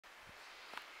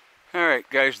Alright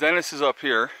guys, Dennis is up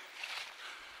here.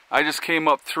 I just came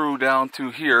up through down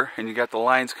to here, and you got the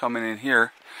lines coming in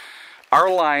here. Our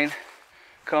line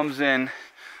comes in,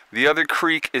 the other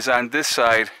creek is on this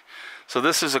side, so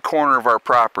this is a corner of our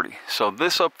property. So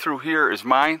this up through here is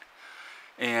mine,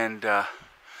 and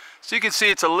so you can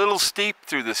see it's a little steep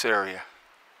through this area.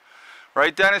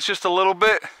 Right, Dennis? Just a little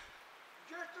bit?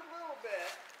 Just a little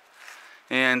bit.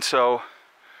 And so,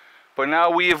 but now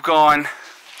we have gone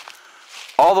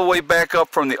all the way back up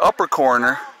from the upper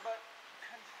corner. But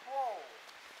control.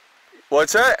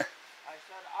 What's that? I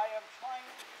said I am trying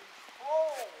to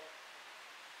control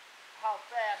how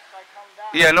fast I come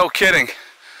down. Yeah, no kidding.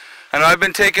 And I've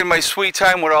been taking my sweet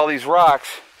time with all these rocks.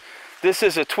 This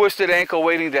is a twisted ankle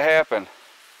waiting to happen.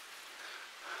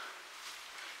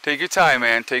 Take your time,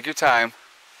 man. Take your time.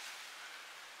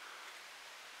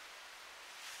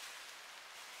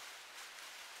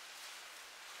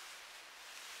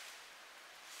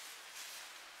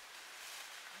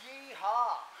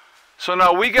 Yeehaw. So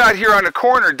now we got here on the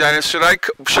corner, Dennis. Should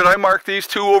I mark these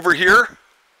two over here?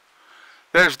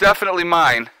 That is definitely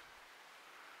mine.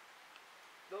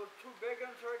 Those two big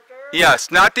ones right there? Yes,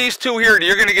 not these two here.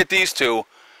 You're going to get these two.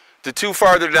 The two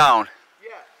farther down.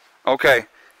 Yes. Okay.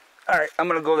 All right, I'm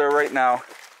going to go there right now.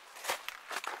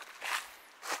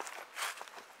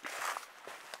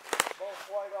 Both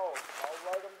white oaks. I'll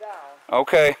write them down.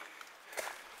 Okay.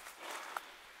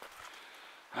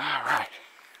 All right.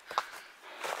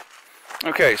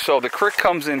 Okay, so the creek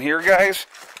comes in here, guys.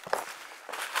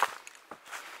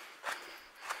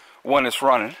 When it's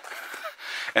running.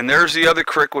 And there's the other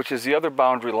creek, which is the other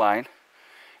boundary line.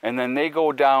 And then they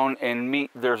go down and meet.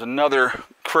 There's another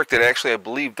creek that actually I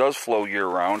believe does flow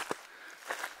year-round.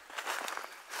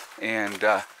 And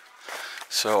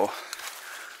so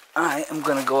I am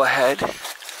going to go ahead. I'm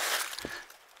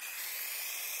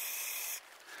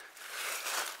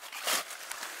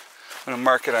going to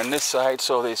mark it on this side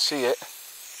so they see it.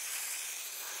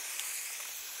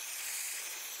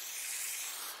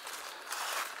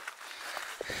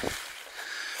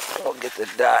 I'll get the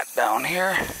dot down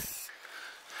here.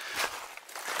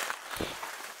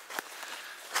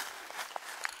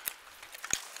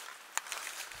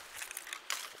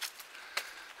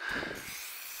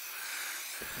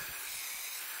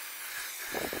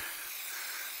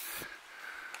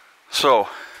 So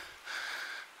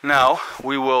now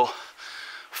we will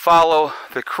follow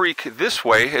the creek this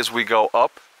way as we go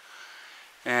up,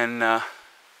 and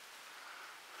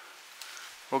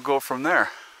we'll go from there.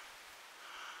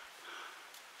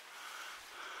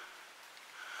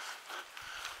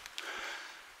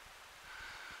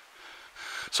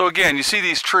 So again, you see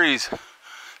these trees.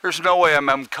 There's no way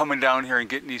I'm coming down here and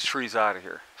getting these trees out of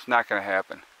here. It's not going to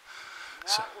happen.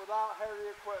 Not without heavy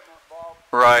equipment, Bob.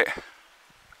 Right.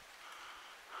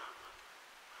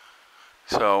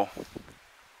 So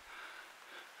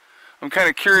I'm kind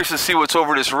of curious to see what's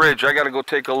over this ridge. I got to go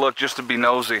take a look just to be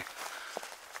nosy.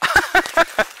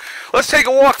 Let's take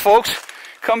a walk, folks.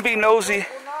 Come be nosy.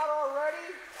 We're not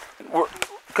already?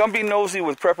 Come be nosy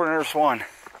with Prepper Nurse 1.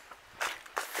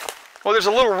 Well, there's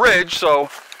a little ridge, so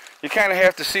you kind of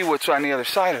have to see what's on the other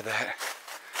side of that.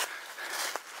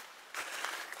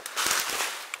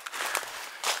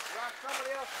 You're on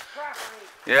somebody else's property.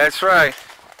 Yeah, that's right.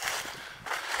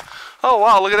 Oh,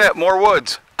 wow, look at that. More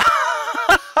woods.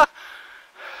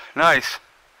 Nice.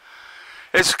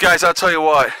 It's, guys, I'll tell you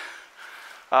what.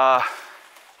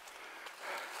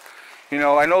 You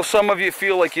know, I know some of you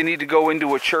feel like you need to go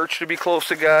into a church to be close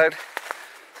to God.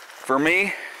 For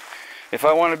me, if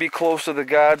I want to be close to the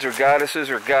gods or goddesses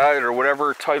or God or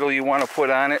whatever title you want to put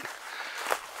on it,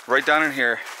 right down in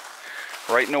here,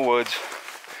 right in the woods,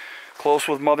 close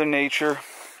with Mother Nature,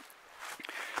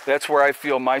 that's where I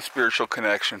feel my spiritual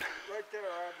connection. Right there,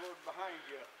 behind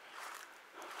you.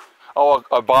 Oh,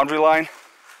 a boundary line?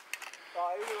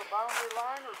 Either a boundary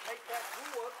line or take that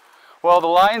tulip. Well, the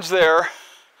line's there.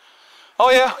 Oh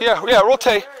yeah, we'll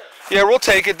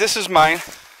take it. This is mine.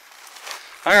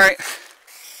 All right.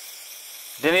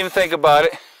 Didn't even think about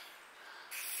it.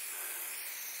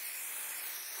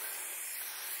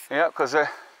 Yeah, because the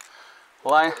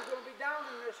line. It's going to be down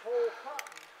in this whole cotton.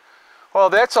 Well,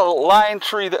 that's a line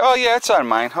tree. Oh yeah, it's on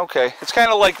mine. Okay. It's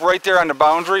kind of like right there on the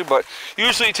boundary, but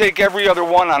usually you take every other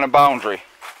one on a boundary.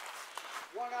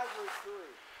 One out of three.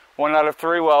 One out of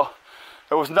three. Well,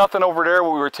 there was nothing over there we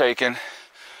were taking. We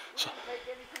can take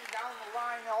anything down the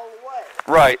line all the way.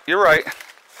 Right, you're right.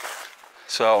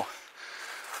 So,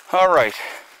 all right.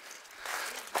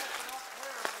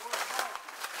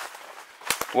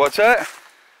 What's that?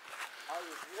 I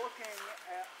was looking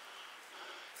at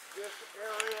this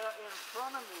area in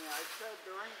front of me. I said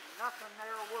there ain't nothing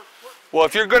there worth Well,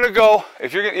 if you're gonna go,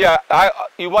 yeah,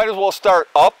 you might as well start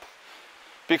up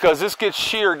because this gets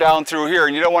sheer down through here,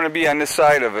 and you don't want to be on this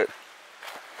side of it.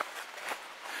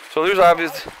 So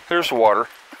there's water,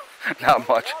 not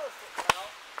much.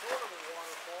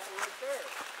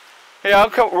 Yeah,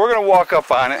 we're gonna walk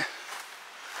up on it.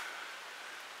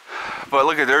 But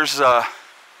look at this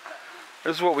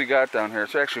is what we got down here.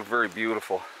 It's actually very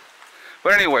beautiful.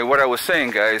 But anyway, what I was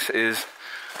saying, guys, is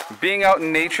being out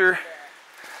in nature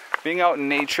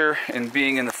and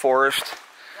being in the forest.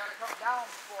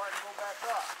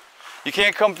 You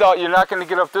can't come down. You're not going to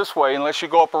get up this way unless you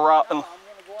go up around. No, I'm going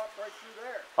to go up right through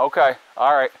there. Okay,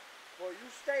 all right. Well, you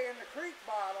stay in the creek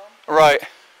bottom. Right.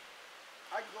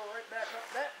 I can go right back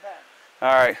up that bend. All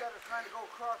right. Instead of trying to go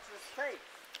across this face.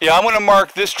 Yeah, I'm going to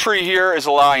mark this tree here as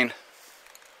a line.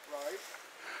 Right.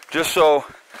 Just so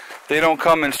they don't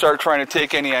come and start trying to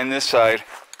take any on this side.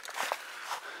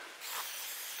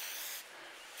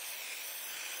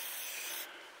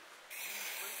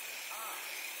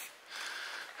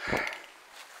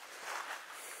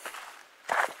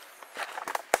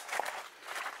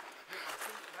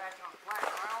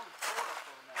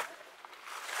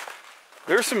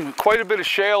 There's quite a bit of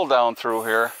shale down through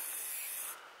here.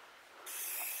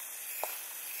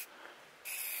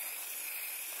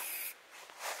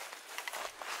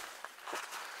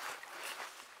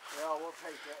 Yeah, we'll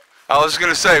take it. I was going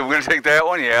to say, we're going to take that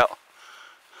one? Yeah.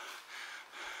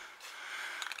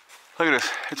 Look at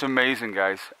this. It's amazing,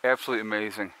 guys. Absolutely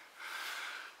amazing.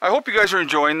 I hope you guys are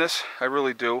enjoying this. I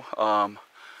really do.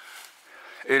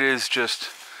 It is just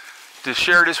to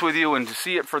share this with you and to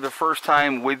see it for the first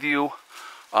time with you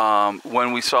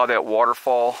when we saw that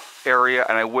waterfall area.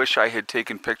 And I wish I had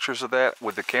taken pictures of that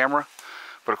with the camera.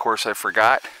 But of course I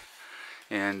forgot.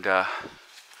 And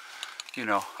you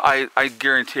know, I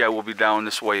guarantee I will be down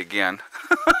this way again.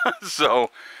 So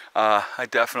I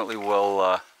definitely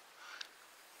will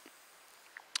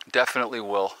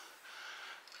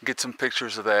get some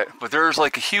pictures of that. But there's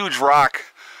like a huge rock,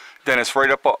 Dennis, right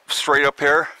up straight up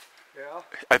here. Yeah.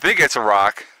 I think it's a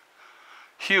rock.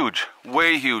 Huge,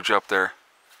 way huge up there.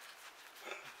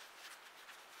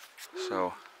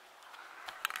 So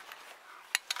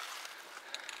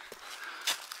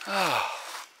I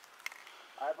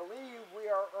believe we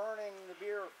are earning the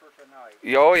beer for tonight.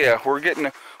 oh yeah, we're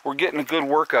getting a good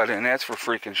workout in, that's for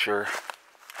freaking sure.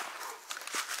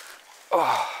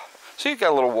 Oh, so you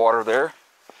got a little water there.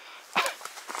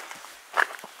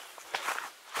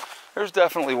 There's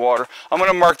definitely water. I'm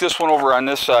going to mark this one over on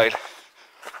this side.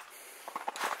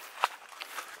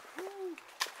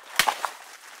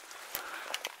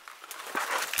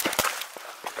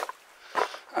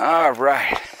 All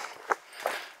right.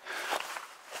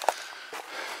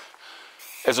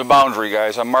 As a boundary,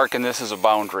 guys, I'm marking this as a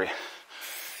boundary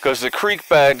because the creek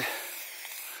bed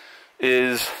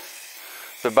is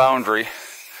the boundary,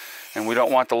 and we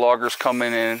don't want the loggers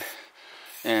coming in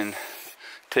and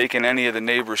taking any of the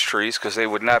neighbors' trees because they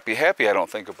would not be happy, I don't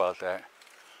think, about that.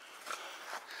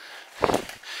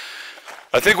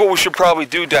 I think what we should probably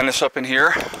do, Dennis, up in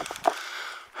here,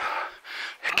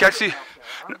 catch the...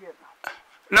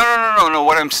 No.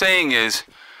 What I'm saying is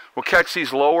we'll catch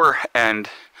these lower end,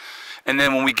 and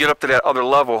then when we get up to that other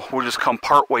level, we'll just come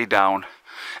part way down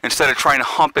instead of trying to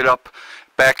hump it up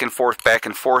back and forth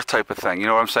type of thing. You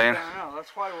know what I'm saying? I know.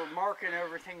 That's why we're marking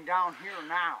everything down here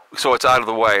now. So it's out of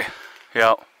the way.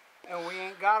 Yeah. And we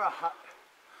ain't got a...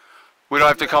 We don't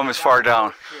have to come as far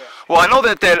down. Well, I know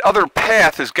that other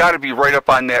path has got to be right up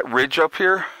on that ridge up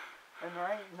here. And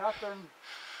there ain't nothing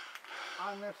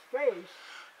on this face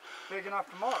big enough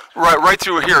to mark. Right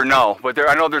through here, no. But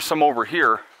I know there's some over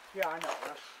here. Yeah, I know.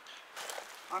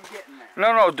 I'm getting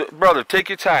there. No, brother, take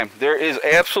your time. There is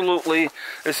absolutely,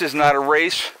 this is not a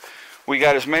race. We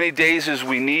got as many days as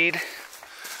we need.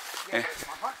 Yeah, it's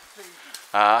my hunt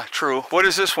season. True. What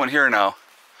is this one here now?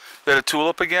 Is that a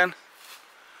tulip again?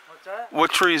 What's that?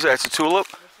 What tree is that? It's a tulip?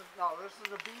 This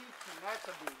is a beech and that's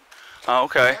a beech. Oh,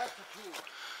 okay. That's a tulip.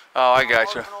 Oh, I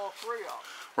got you. All three of them.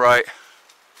 Right.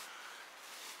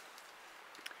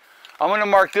 I'm going to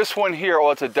mark this one here.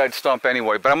 Well, it's a dead stump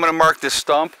anyway, but I'm going to mark this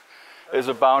stump as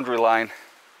a boundary line.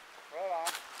 Right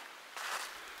on.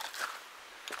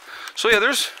 So yeah,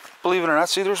 there's, believe it or not,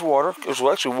 see, there's water. There's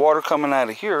actually water coming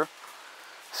out of here,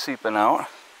 seeping out.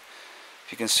 If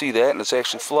you can see that, and it's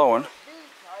actually flowing.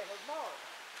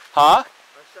 Huh? I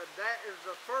said that is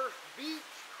the first beech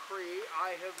tree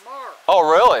I have marked.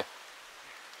 Oh, really?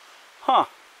 Huh.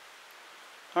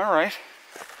 All right.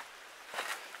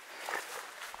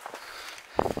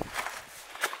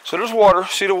 So there's water.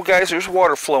 See, guys, there's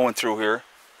water flowing through here.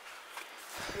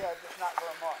 Yeah, just not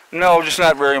very much. No, just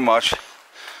not very much.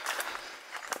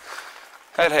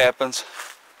 That happens.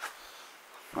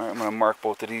 All right, I'm going to mark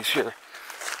both of these here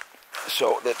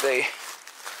so that they...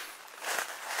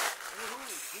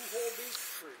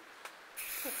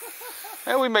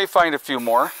 And we may find a few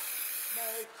more.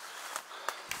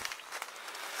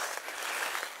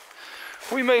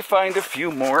 We may find a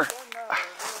few more.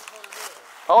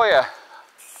 Oh yeah.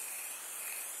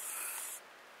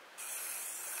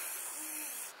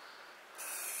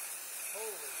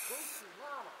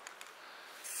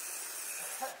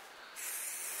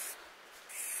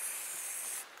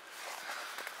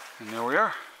 And there we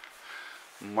are.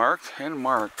 Marked and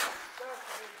marked.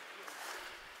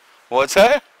 What's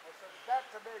that?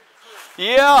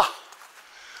 Yeah.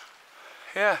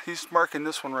 Yeah, he's marking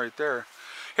this one right there.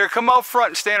 Here, come out front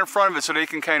and stand in front of it so they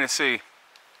can kind of see. Is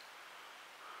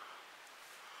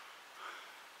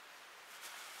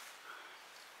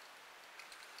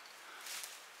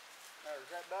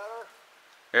that better?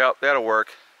 Yep, that'll work.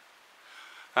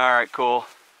 Alright, cool.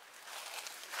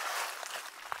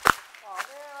 Oh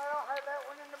man, I don't have that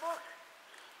one in the book.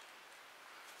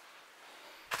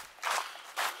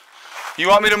 You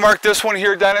want me to mark this one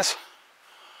here, Dennis?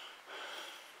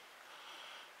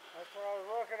 That's what I was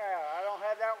looking at. I don't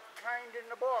have that kind in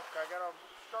the book. I gotta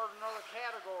start another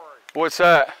category. What's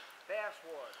that?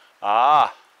 Basswood.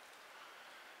 Ah.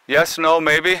 Yes, no,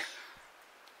 maybe? Yeah,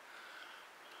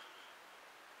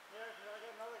 'cause I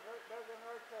got another great big one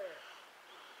right there.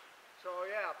 So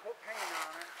yeah, put paint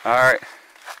on it. Alright.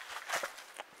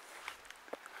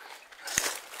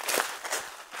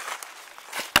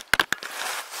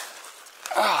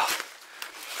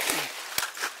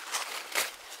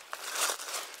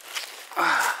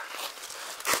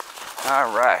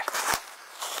 All right.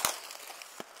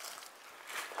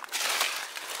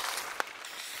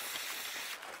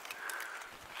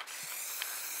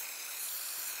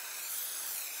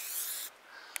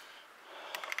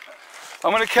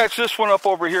 I'm going to catch this one up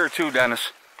over here too,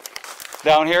 Dennis.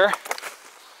 Down here. Down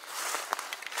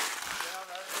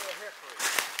under the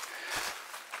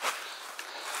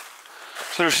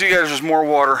hickory. So you guys, there's more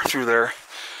water through there.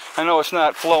 I know it's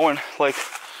not flowing like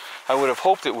I would have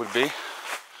hoped it would be,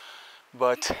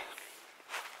 but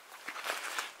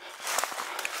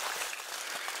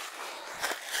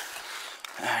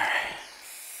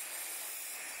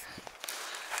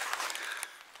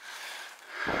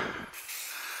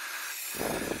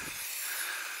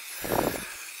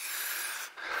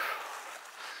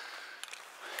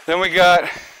then we got,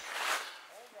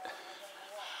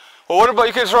 well, what about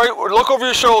you guys? Right, look over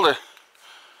your shoulder.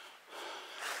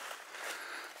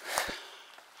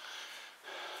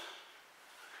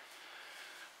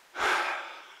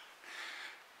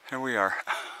 Here we are.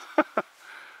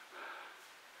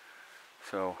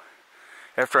 So,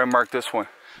 after I mark this one.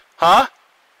 Huh?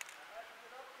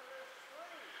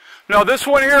 No, this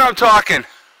one here I'm talking.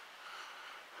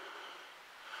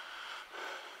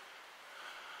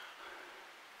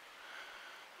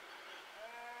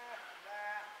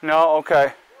 No,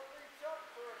 okay.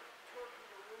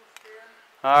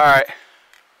 Alright.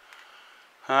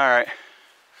 Alright.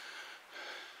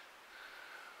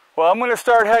 Well, I'm going to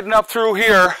start heading up through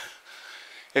here.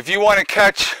 If you want to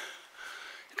catch,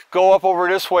 go up over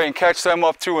this way and catch them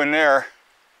up through in there.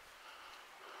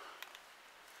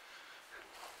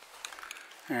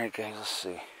 Alright guys, let's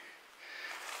see.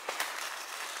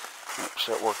 Let's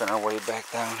start working our way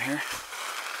back down here.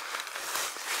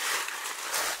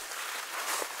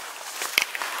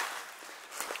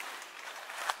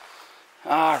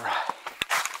 Alright.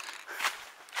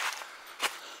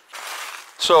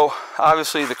 So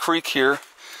obviously the creek here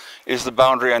is the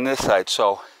boundary on this side,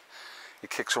 so it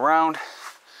kicks around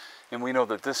and we know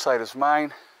that this side is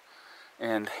mine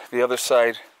and the other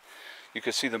side, you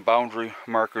can see the boundary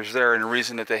markers there, and the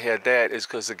reason that they had that is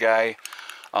because the guy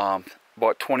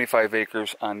bought 25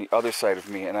 acres on the other side of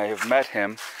me, and I have met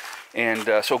him,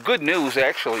 and so good news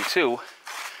actually too.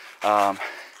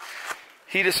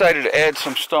 He decided to add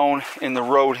some stone in the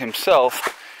road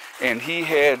himself, and he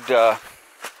had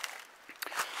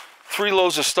 3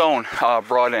 loads of stone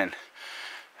brought in.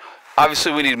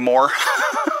 Obviously we need more,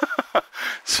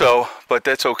 so, but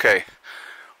that's okay.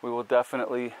 We will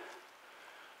definitely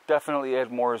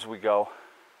add more as we go.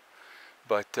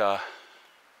 But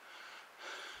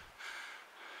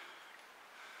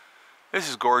this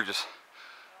is gorgeous.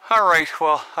 Alright,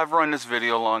 well, I've run this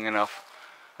video long enough.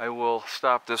 I will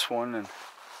stop this one and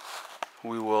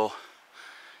we will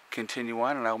continue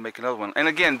on, and I'll make another one. And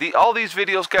again, all these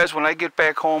videos, guys, when I get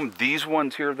back home, these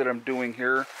ones here that I'm doing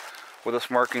here with us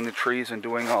marking the trees and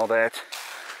doing all that,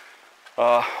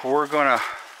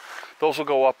 those will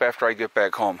go up after I get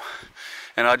back home.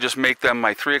 And I'll just make them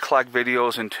my 3 o'clock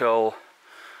videos until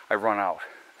I run out.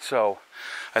 So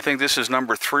I think this is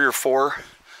number 3 or 4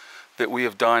 that we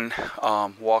have done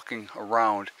walking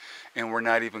around, and we're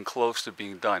not even close to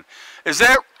being done. Is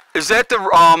that the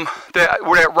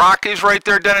where that rock is right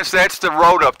there, Dennis? That's the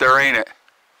road up there, ain't it?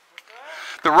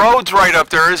 The road's right up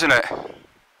there, isn't it?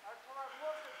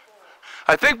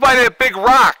 I think by that big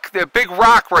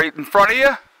rock right in front of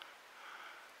you.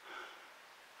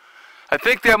 I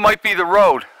think that might be the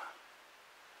road.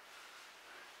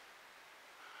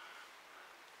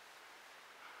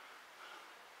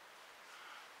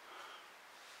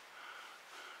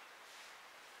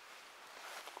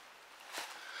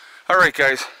 Alright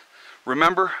guys,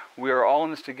 remember, we are all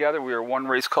in this together. We are one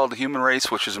race called the human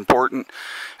race, which is important.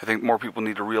 I think more people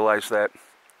need to realize that.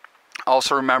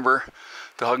 Also remember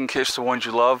to hug and kiss the ones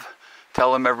you love.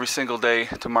 Tell them every single day,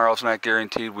 tomorrow's not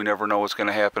guaranteed. We never know what's going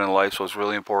to happen in life, so it's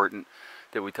really important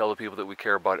that we tell the people that we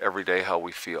care about every day how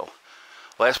we feel.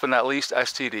 Last but not least,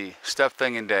 STD, step,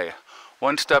 thing, and day.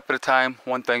 One step at a time,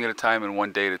 one thing at a time, and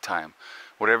one day at a time.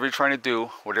 Whatever you're trying to do,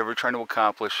 whatever you're trying to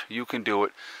accomplish, you can do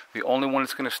it. The only one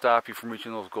that's going to stop you from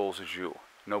reaching those goals is you,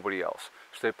 nobody else.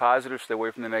 Stay positive, stay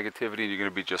away from the negativity, and you're going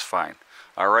to be just fine.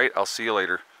 Alright, I'll see you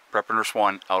later. Prepping Nurse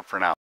 1, out for now.